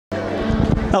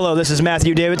Hello, this is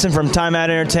Matthew Davidson from Time Out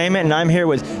Entertainment, and I'm here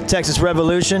with Texas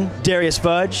Revolution, D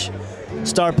Fudge,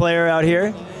 star player out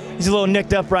here. He's a little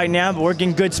nicked up right now, but we're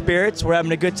in good spirits. We're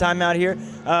having a good time out here.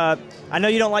 I know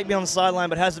you don't like being on the sideline,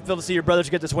 but how's it feel to see your brothers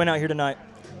get this win out here tonight?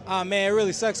 Man, it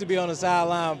really sucks to be on the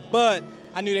sideline, but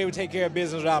I knew they would take care of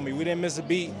business without me. We didn't miss a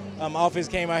beat. Offense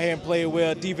came out here and played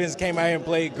well. Defense came out here and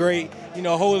played great. You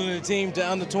know, holding the team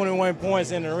to under 21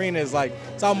 points in the arena is like,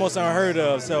 it's almost unheard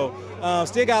of. So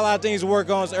still got a lot of things to work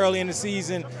on. It's early in the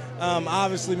season.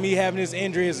 Obviously, me having this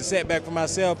injury is a setback for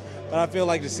myself, but I feel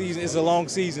like the season is a long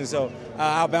season, so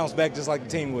I'll bounce back just like the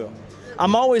team will.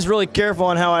 I'm always really careful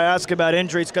on how I ask about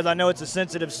injuries because I know it's a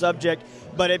sensitive subject.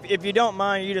 But if you don't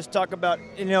mind, you just talk about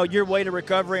your way to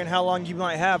recovery and how long you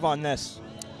might have on this.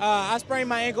 I sprained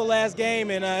my ankle last game,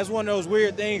 and it's one of those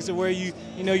weird things to where you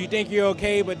think you're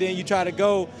okay, but then you try to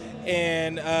go,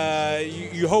 and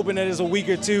you're hoping that it's a week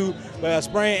or two. But a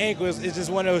sprained ankle is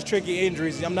just one of those tricky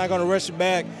injuries. I'm not going to rush it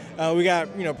back. We got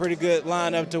pretty good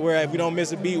lineup to where if we don't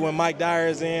miss a beat when Mike Dyer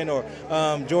is in or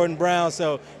Jordan Brown,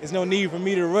 so there's no need for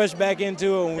me to rush back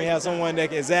into it when we have someone that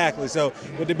can, exactly. So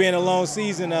with it being a long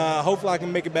season, hopefully I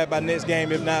can make it back by next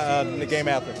game, if not the game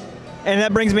after. And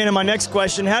that brings me into my next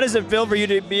question. How does it feel for you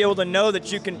to be able to know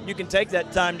that you can take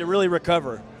that time to really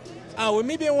recover? With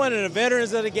me being one of the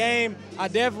veterans of the game, I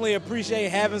definitely appreciate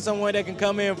having someone that can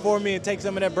come in for me and take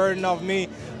some of that burden off me.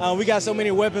 We got so many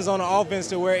weapons on the offense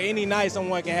to where any night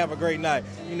someone can have a great night.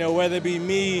 Whether it be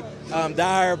me,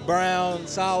 Dyer, Brown,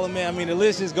 Solomon. I mean, the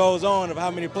list just goes on of how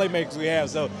many playmakers we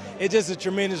have. So it's just a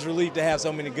tremendous relief to have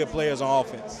so many good players on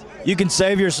offense. You can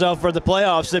save yourself for the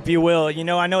playoffs, if you will.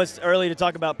 I know it's early to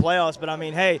talk about playoffs, but I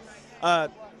mean, hey,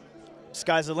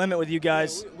 sky's the limit with you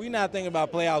guys. We're not thinking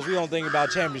about playoffs. We don't think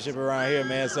about championship around here,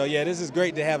 man. So, yeah, this is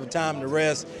great to have a time to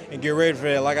rest and get ready for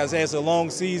that. Like I said, it's a long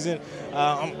season.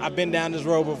 I've been down this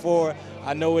road before.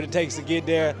 I know what it takes to get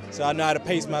there, so I know how to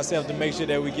pace myself to make sure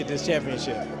that we get this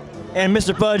championship. And,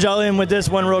 Mr. Fudge, I'll end with this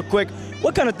one real quick.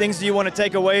 What kind of things do you want to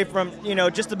take away from,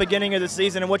 just the beginning of the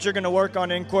season and what you're going to work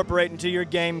on and incorporate into your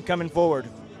game coming forward?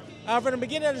 From the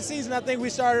beginning of the season, I think we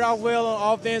started off well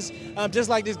on offense. Just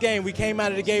like this game, we came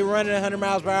out of the gate running 100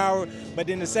 miles per hour, but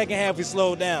then the second half we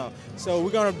slowed down. So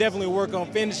we're going to definitely work on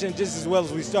finishing just as well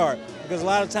as we start, because a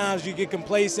lot of times you get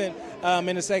complacent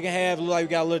in the second half, look like we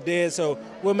got a little dead. So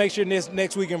we'll make sure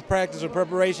next week in practice or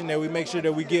preparation that we make sure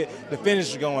that we get the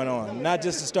finish going on, not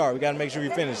just the start. We got to make sure we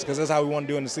finish, because that's how we want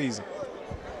to do in the season.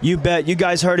 You bet. You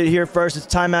guys heard it here first. It's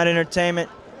Time Out Entertainment.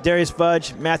 D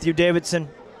Fudge, Matthew Davidson.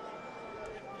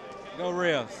 Go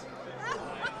Rails.